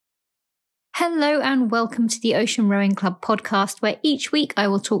Hello and welcome to the Ocean Rowing Club podcast, where each week I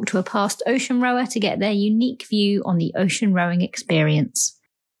will talk to a past ocean rower to get their unique view on the ocean rowing experience.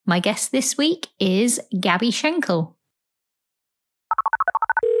 My guest this week is Gabi Schenkel.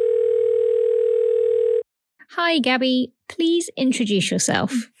 Hi Gabi, please introduce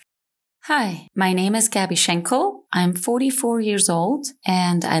yourself. Hi, my name is Gabi Schenkel. I'm 44 years old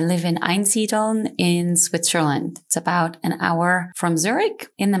and I live in Einsiedeln in Switzerland. It's about an hour from Zurich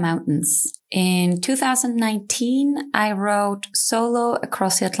in the mountains. In 2019, I rowed solo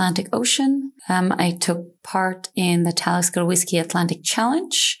across the Atlantic Ocean. I took part in the Talisker Whiskey Atlantic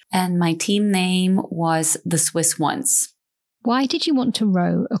Challenge and my team name was the Swiss Ones. Why did you want to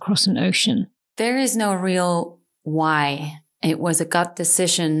row across an ocean? There is no real why. It was a gut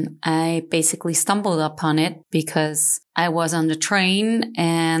decision. I basically stumbled upon it because I was on the train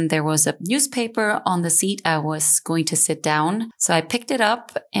and there was a newspaper on the seat I was going to sit down. So I picked it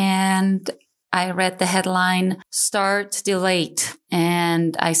up and I read the headline, "Start Delayed."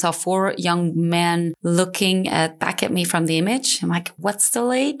 And I saw 4 young men looking back at me from the image. I'm like, what's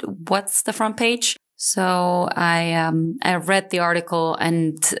delayed? What's the front page? So I read the article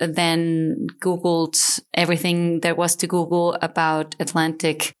and then Googled everything there was to Google about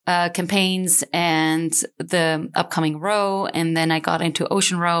Atlantic campaigns and the upcoming row. And then I got into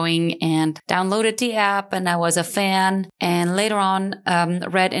ocean rowing and downloaded the app and I was a fan. And later on,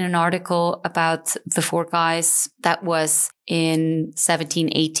 read in an article about the 4 guys that was in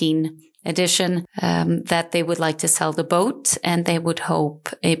 1718 edition, that they would like to sell the boat and they would hope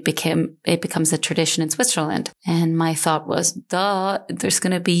it becomes a tradition in Switzerland. And my thought was, there's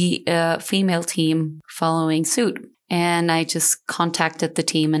going to be a female team following suit. And I just contacted the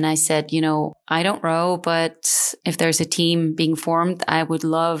team and I said, I don't row, but if there's a team being formed, I would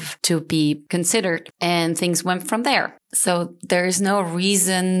love to be considered. And things went from there. So there is no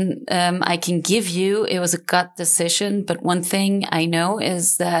reason I can give you. It was a gut decision. But one thing I know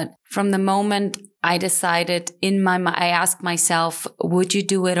is that from the moment I decided I asked myself, would you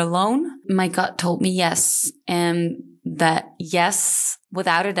do it alone? My gut told me yes. And that yes,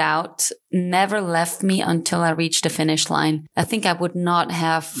 without a doubt, never left me until I reached the finish line. I think I would not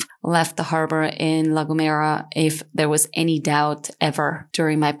have left the harbor in La Gomera if there was any doubt ever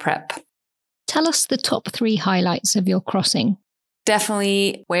during my prep. Tell us the top 3 highlights of your crossing.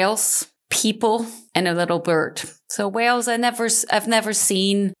 Definitely whales, people, and a little bird. So whales, I've never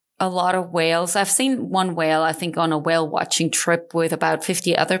seen a lot of whales. I've seen one whale, I think, on a whale watching trip with about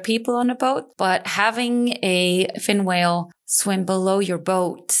 50 other people on a boat. But having a fin whale swim below your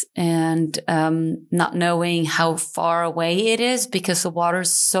boat and not knowing how far away it is because the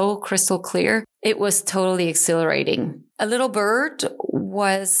water's so crystal clear, it was totally exhilarating. A little bird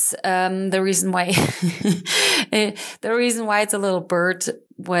was the reason why it's a little bird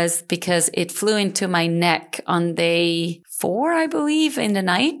was because it flew into my neck on day 4, I believe, in the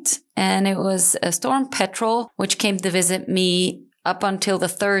night. And it was a storm petrel, which came to visit me up until the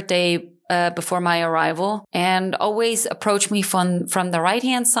 3rd day before my arrival and always approached me from the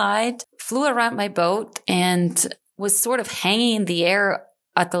right-hand side, flew around my boat and was sort of hanging in the air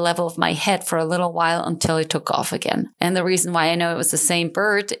at the level of my head for a little while until it took off again. And the reason why I know it was the same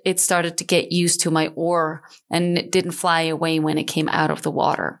bird, it started to get used to my oar and it didn't fly away when it came out of the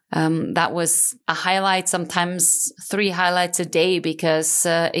water. That was a highlight, sometimes 3 highlights a day because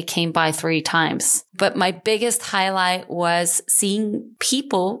it came by 3 times. But my biggest highlight was seeing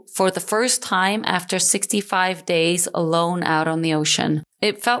people for the first time after 65 days alone out on the ocean.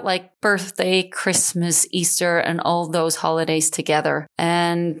 It felt like birthday, Christmas, Easter, and all those holidays together.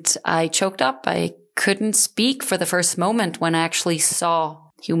 And I choked up. I couldn't speak for the first moment when I actually saw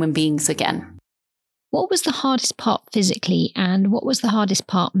human beings again. What was the hardest part physically and what was the hardest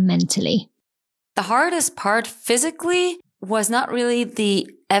part mentally? The hardest part physically was not really the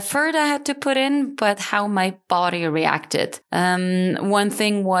effort I had to put in, but how my body reacted. One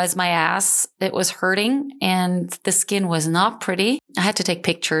thing was my ass. It was hurting and the skin was not pretty. I had to take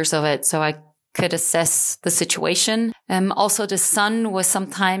pictures of it so I could assess the situation. Also, the sun was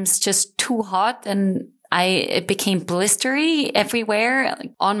sometimes just too hot and it became blistery everywhere,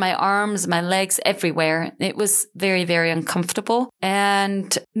 like on my arms, my legs, everywhere. It was very, very uncomfortable.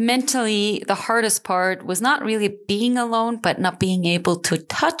 And mentally, the hardest part was not really being alone, but not being able to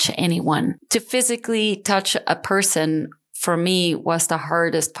touch anyone. To physically touch a person, for me, was the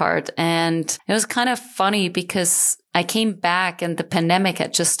hardest part. And it was kind of funny because I came back and the pandemic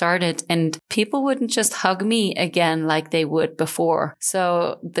had just started and people wouldn't just hug me again like they would before.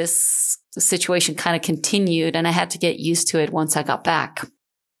 So this situation kind of continued and I had to get used to it once I got back.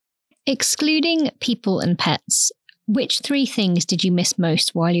 Excluding people and pets, which 3 things did you miss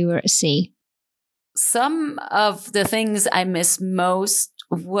most while you were at sea? some of the things I miss most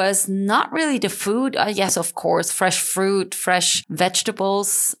was not really the food. Yes, of course, fresh fruit, fresh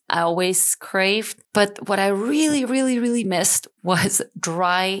vegetables, I always craved. But what I really, really, really missed was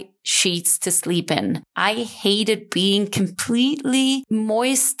dry sheets to sleep in. I hated being completely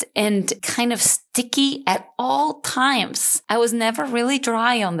moist and kind of sticky at all times. I was never really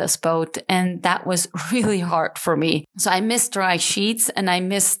dry on this boat, and that was really hard for me. So I missed dry sheets and I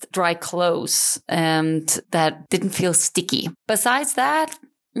missed dry clothes, and that didn't feel sticky. Besides that,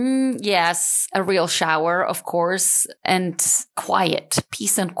 yes, a real shower, of course, and quiet,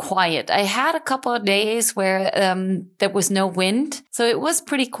 peace and quiet. I had a couple of days where there was no wind, so it was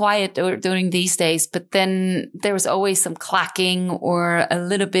pretty quiet during these days, but then there was always some clacking or a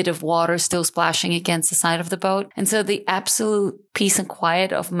little bit of water still splashing against the side of the boat. And so the absolute peace and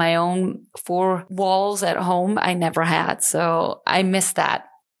quiet of my own four walls at home, I never had. So I miss that.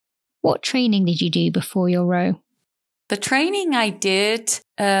 What training did you do before your row? The training I did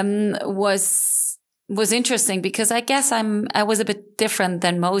was interesting because I guess I was a bit different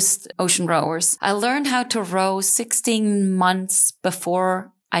than most ocean rowers. I learned how to row 16 months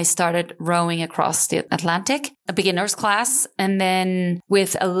before I started rowing across the Atlantic, a beginner's class. And then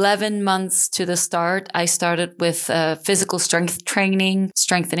with 11 months to the start, I started with physical strength training,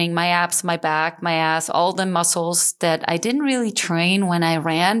 strengthening my abs, my back, my ass, all the muscles that I didn't really train when I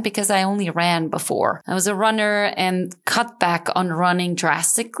ran because I only ran before. I was a runner and cut back on running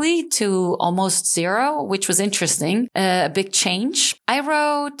drastically to almost zero, which was interesting, a big change.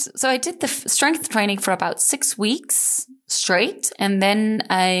 So I did the strength training for about 6 weeks straight. And then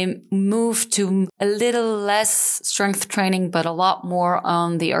I moved to a little less strength training, but a lot more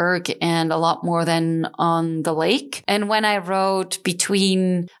on the erg and a lot more than on the lake. And when I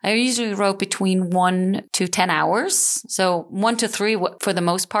usually rowed between 1 to 10 hours. So 1 to 3 for the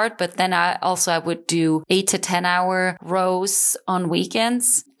most part. But then I would do 8 to 10 hour rows on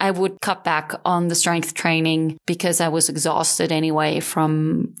weekends. I would cut back on the strength training because I was exhausted anyway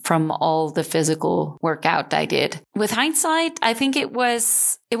from all the physical workout I did. With hindsight, I think it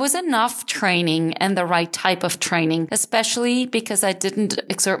was enough training and the right type of training, especially because I didn't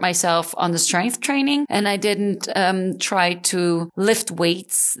exert myself on the strength training and I didn't try to lift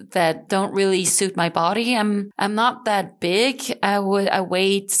weights that don't really suit my body. I'm not that big. I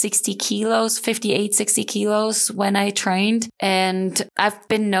weighed 60 kilos when I trained, and I've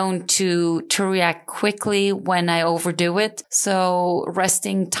been known to react quickly when I overdo it. So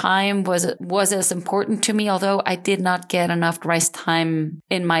resting time was as important to me, although I did not get enough rest time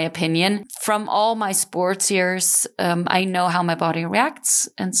in my opinion. From all my sports years, I know how my body reacts.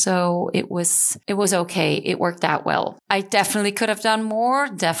 And so it was okay. It worked out well. I definitely could have done more,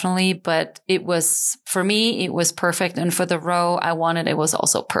 definitely, but for me, it was perfect. And for the row I wanted, it was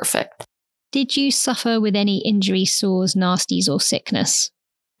also perfect. Did you suffer with any injuries, sores, nasties, or sickness?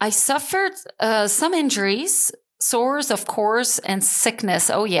 I suffered some injuries, sores, of course, and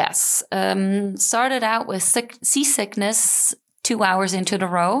sickness. Oh, yes. Started out with seasickness 2 hours into the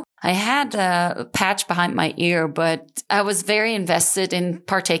row. I had a patch behind my ear, but I was very invested in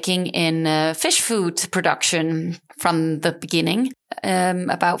partaking in fish food production from the beginning.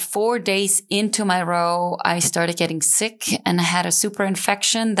 About 4 days into my row, I started getting sick and had a super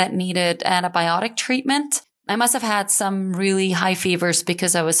infection that needed antibiotic treatment. I must have had some really high fevers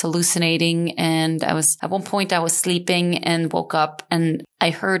because I was hallucinating, and at one point I was sleeping and woke up and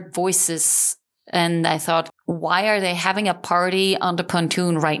I heard voices. And I thought, why are they having a party on the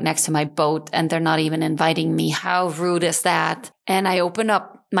pontoon right next to my boat and they're not even inviting me? How rude is that? And I opened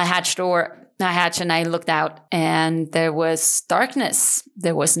up my hatch and I looked out and there was darkness.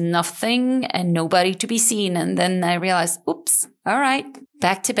 There was nothing and nobody to be seen. And then I realized, oops, all right,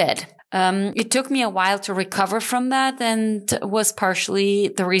 back to bed. It took me a while to recover from that and was partially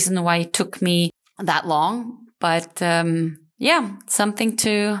the reason why it took me that long. But something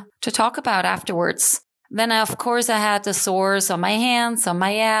to talk about afterwards. Then, of course, I had the sores on my hands, on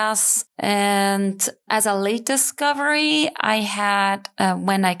my ass. And as a late discovery, I had,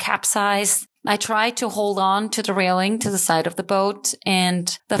 when I capsized, I tried to hold on to the railing to the side of the boat,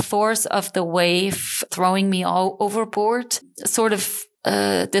 and the force of the wave throwing me all overboard sort of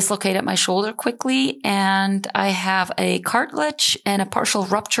dislocated my shoulder quickly, and I have a cartilage and a partial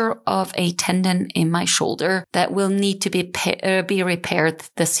rupture of a tendon in my shoulder that will need to be repaired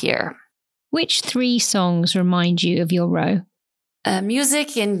this year. Which 3 songs remind you of your row?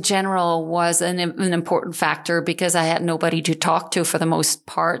 Music in general was an important factor because I had nobody to talk to for the most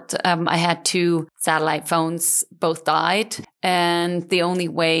part. I had to satellite phones both died. And the only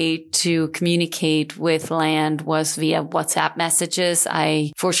way to communicate with land was via WhatsApp messages.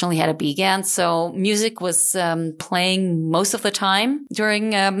 I fortunately had a began, so music was playing most of the time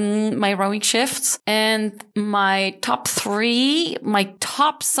during my rowing shifts. And my top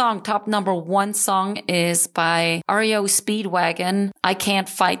number one song is by REO Speedwagon, I Can't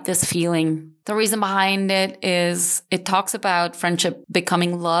Fight This Feeling. The reason behind it is it talks about friendship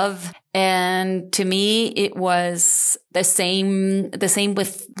becoming love. And to me, it was the same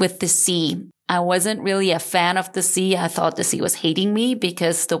with the sea. I wasn't really a fan of the sea. I thought the sea was hating me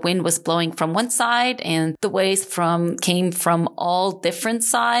because the wind was blowing from one side and the waves came from all different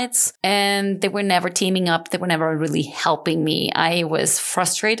sides, and they were never teaming up. They were never really helping me. I was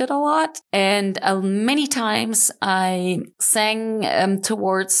frustrated a lot, and many times I sang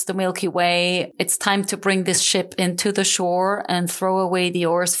towards the Milky Way. It's time to bring this ship into the shore and throw away the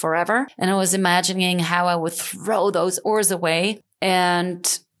oars forever. And I was imagining how I would throw those oars away. And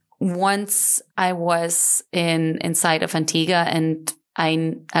once I was inside of Antigua, and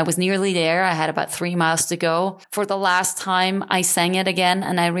I was nearly there. I had about 3 miles to go. For the last time, I sang it again,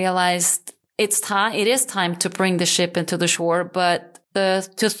 and I realized it is time to bring the ship into the shore, but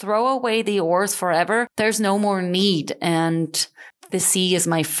to throw away the oars forever, there's no more need. And the sea is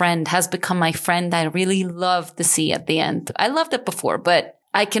my friend, has become my friend. I really loved the sea at the end. I loved it before, but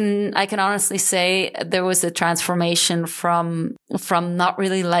I can honestly say there was a transformation from not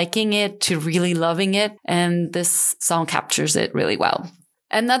really liking it to really loving it. And this song captures it really well.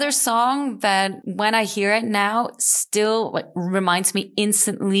 Another song that when I hear it now still reminds me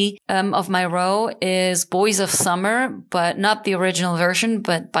instantly of my row is Boys of Summer, but not the original version,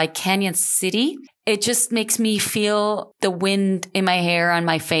 but by Canyon City. It just makes me feel the wind in my hair on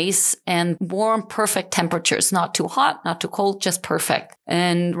my face and warm, perfect temperatures. Not too hot, not too cold, just perfect.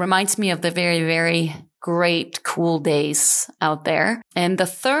 And reminds me of the very, very great, cool days out there. And the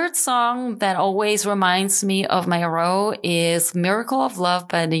third song that always reminds me of my row is Miracle of Love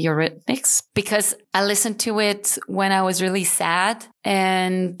by the Eurythmics, because I listened to it when I was really sad.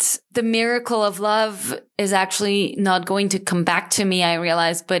 And the miracle of love is actually not going to come back to me, I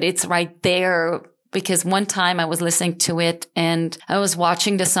realized, but it's right there. Because one time I was listening to it and I was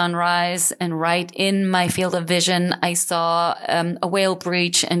watching the sunrise, and right in my field of vision, I saw a whale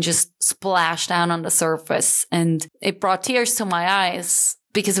breach and just splash down on the surface. And it brought tears to my eyes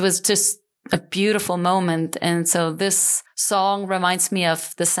because it was just a beautiful moment. And so this song reminds me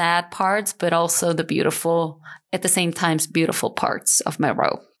of the sad parts, but also the beautiful, at the same time, beautiful parts of my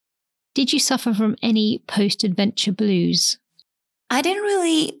row. Did you suffer from any post-adventure blues? I didn't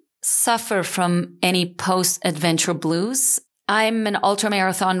really suffer from any post-adventure blues. I'm an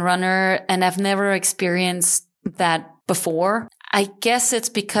ultramarathon runner and I've never experienced that before. I guess it's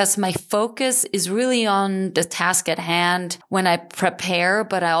because my focus is really on the task at hand when I prepare,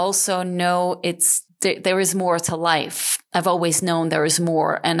 but I also know there is more to life. I've always known there is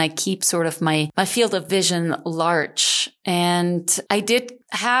more, and I keep sort of my field of vision large. And I did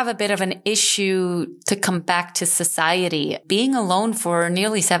have a bit of an issue to come back to society. Being alone for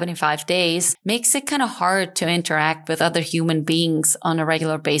nearly 75 days makes it kind of hard to interact with other human beings on a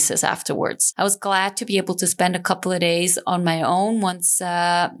regular basis afterwards. I was glad to be able to spend a couple of days on my own once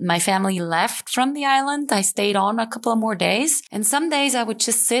my family left from the island. I stayed on a couple of more days. And some days I would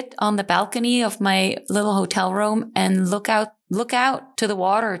just sit on the balcony of my little hotel room and look out to the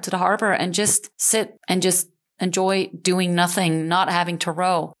water, to the harbor, and just sit and just enjoy doing nothing, not having to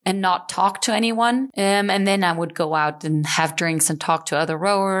row and not talk to anyone. And then I would go out and have drinks and talk to other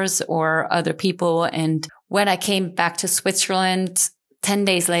rowers or other people. And when I came back to Switzerland, 10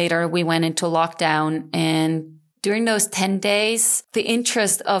 days later, we went into lockdown. And during those 10 days, the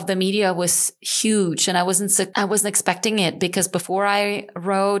interest of the media was huge, and I wasn't expecting it, because before I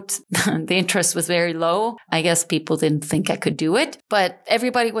wrote, the interest was very low. I guess people didn't think I could do it, but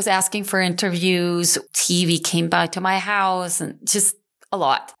everybody was asking for interviews. TV came by to my house, and just a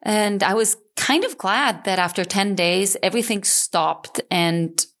lot. And I was kind of glad that after 10 days, everything stopped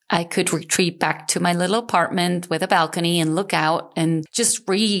and I could retreat back to my little apartment with a balcony and look out and just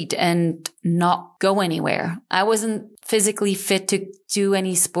read and not go anywhere. I wasn't physically fit to do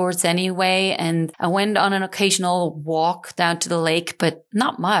any sports anyway. And I went on an occasional walk down to the lake, but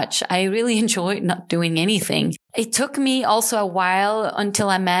not much. I really enjoyed not doing anything. It took me also a while until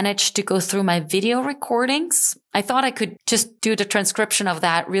I managed to go through my video recordings. I thought I could just do the transcription of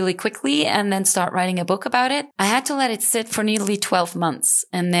that really quickly and then start writing a book about it. I had to let it sit for nearly 12 months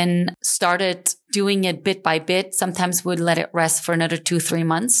and then started doing it bit by bit. Sometimes would let it rest for another 2-3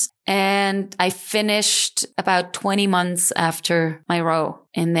 months. And I finished about 20 months after my row.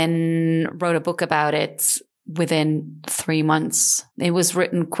 and then wrote a book about it within 3 months. It was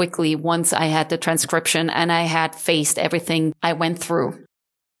written quickly once I had the transcription and I had faced everything I went through.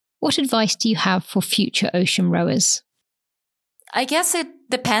 What advice do you have for future ocean rowers? I guess it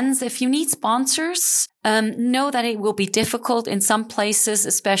depends. If you need sponsors, know that it will be difficult in some places,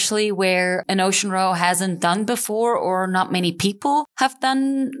 especially where an ocean row hasn't done before or not many people have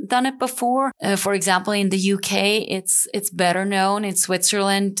done it before. For example, in the UK, it's better known. In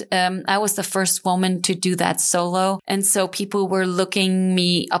Switzerland, I was the first woman to do that solo. And so people were looking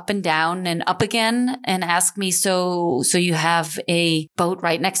me up and down and up again and asked me, so you have a boat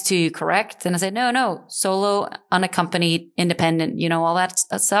right next to you, correct? And I said, no, solo, unaccompanied, independent, all that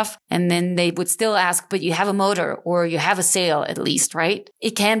stuff. And then they would still ask, but you have a motor or you have a sail at least, right?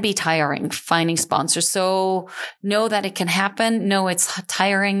 It can be tiring finding sponsors. So know that it can happen. Know it's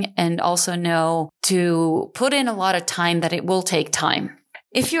tiring, and also know to put in a lot of time, that it will take time.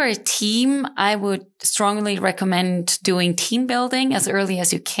 If you're a team, I would strongly recommend doing team building as early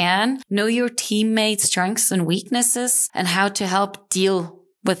as you can. Know your teammates' strengths and weaknesses and how to help deal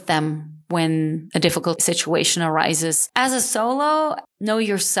with them when a difficult situation arises. As a solo, know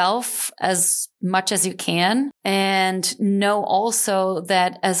yourself as much as you can, and know also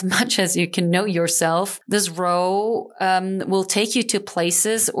that as much as you can know yourself, this row will take you to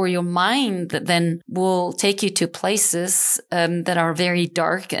places, or your mind then will take you to places that are very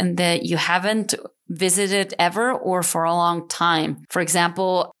dark and that you haven't visited ever or for a long time. For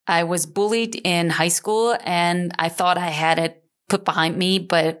example, I was bullied in high school and I thought I had it put behind me,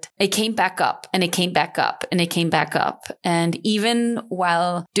 but it came back up and it came back up and it came back up. And even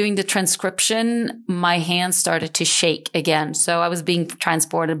while doing the transcription, my hands started to shake again. So I was being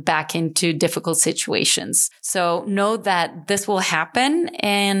transported back into difficult situations. So know that this will happen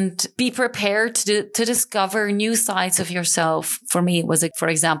and be prepared to discover new sides of yourself. For me, for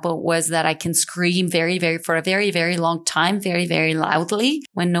example, was that I can scream for a very, very long time, very, very loudly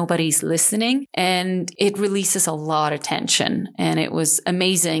when nobody's listening. And it releases a lot of tension. And it was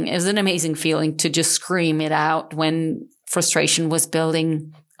amazing. It was an amazing feeling to just scream it out when frustration was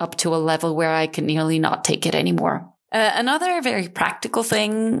building up to a level where I could nearly not take it anymore. Another very practical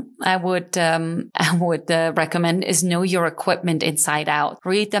thing I would recommend is know your equipment inside out.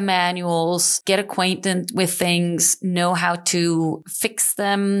 Read the manuals, get acquainted with things, know how to fix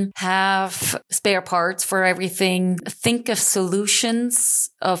them, have spare parts for everything. Think of solutions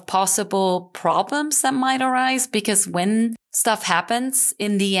of possible problems that might arise, because when stuff happens,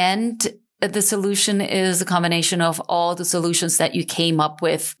 in the end, the solution is a combination of all the solutions that you came up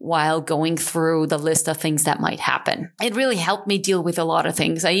with while going through the list of things that might happen. It really helped me deal with a lot of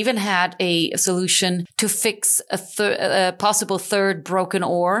things. I even had a solution to fix a possible third broken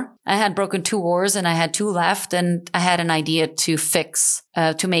oar. I had broken 2 oars and I had 2 left, and I had an idea to fix,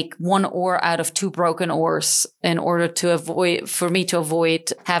 to make 1 oar out of 2 broken oars in order to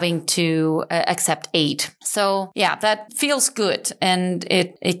avoid having to accept 8. So yeah, that feels good, and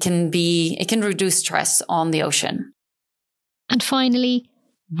it can reduce stress on the ocean. And finally,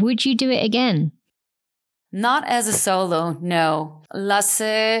 would you do it again? Not as a solo, no. Lasse,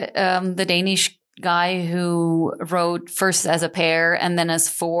 the Danish guy who rowed first as a pair and then as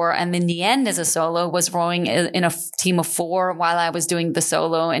 4, and in the end as a solo, was rowing in a team of 4 while I was doing the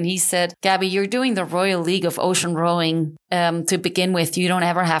solo. And he said, Gabi, you're doing the Royal League of Ocean Rowing to begin with. You don't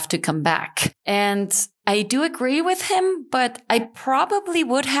ever have to come back. And I do agree with him, but I probably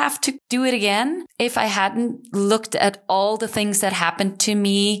would have to do it again if I hadn't looked at all the things that happened to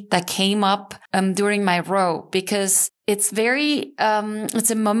me that came up during my row, because it's very,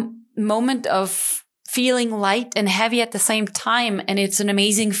 it's a moment of feeling light and heavy at the same time. And it's an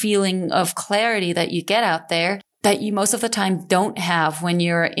amazing feeling of clarity that you get out there that you most of the time don't have when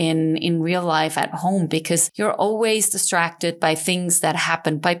you're in real life at home, because you're always distracted by things that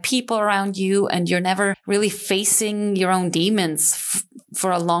happen, by people around you, and you're never really facing your own demons for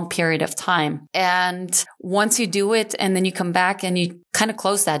a long period of time. And once you do it and then you come back and you kind of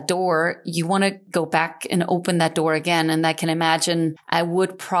close that door, you want to go back and open that door again. And I can imagine I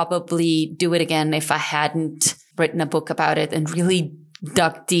would probably do it again if I hadn't written a book about it and really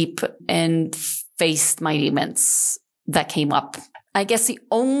dug deep and faced my demons that came up. I guess the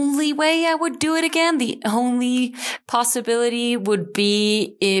only way I would do it again, the only possibility would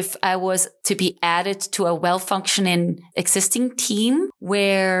be if I was to be added to a well-functioning existing team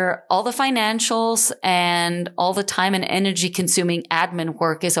where all the financials and all the time and energy consuming admin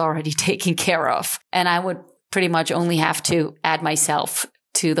work is already taken care of. And I would pretty much only have to add myself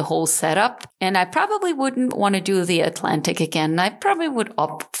to the whole setup. And I probably wouldn't want to do the Atlantic again. I probably would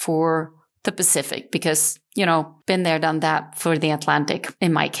opt for the Pacific, because been there, done that for the Atlantic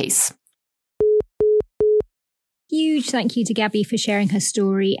in my case. Huge thank you to Gabi for sharing her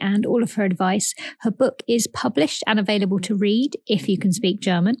story and all of her advice. Her book is published and available to read if you can speak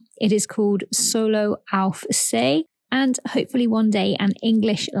German. It is called Solo auf See, and hopefully one day an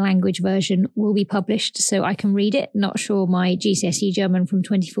English language version will be published so I can read it. Not sure my GCSE German from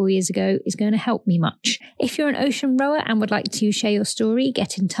 24 years ago is going to help me much. If you're an ocean rower and would like to share your story,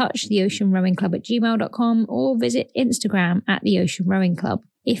 get in touch, theoceanrowingclub@gmail.com, or visit Instagram @theoceanrowingclub.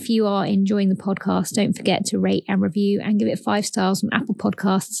 If you are enjoying the podcast, don't forget to rate and review and give it 5 stars on Apple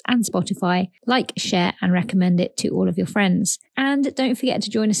Podcasts and Spotify. Like, share and recommend it to all of your friends. And don't forget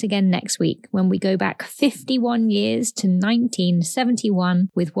to join us again next week when we go back 51 years to 1971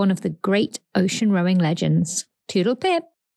 with one of the great ocean rowing legends. Toodle pip!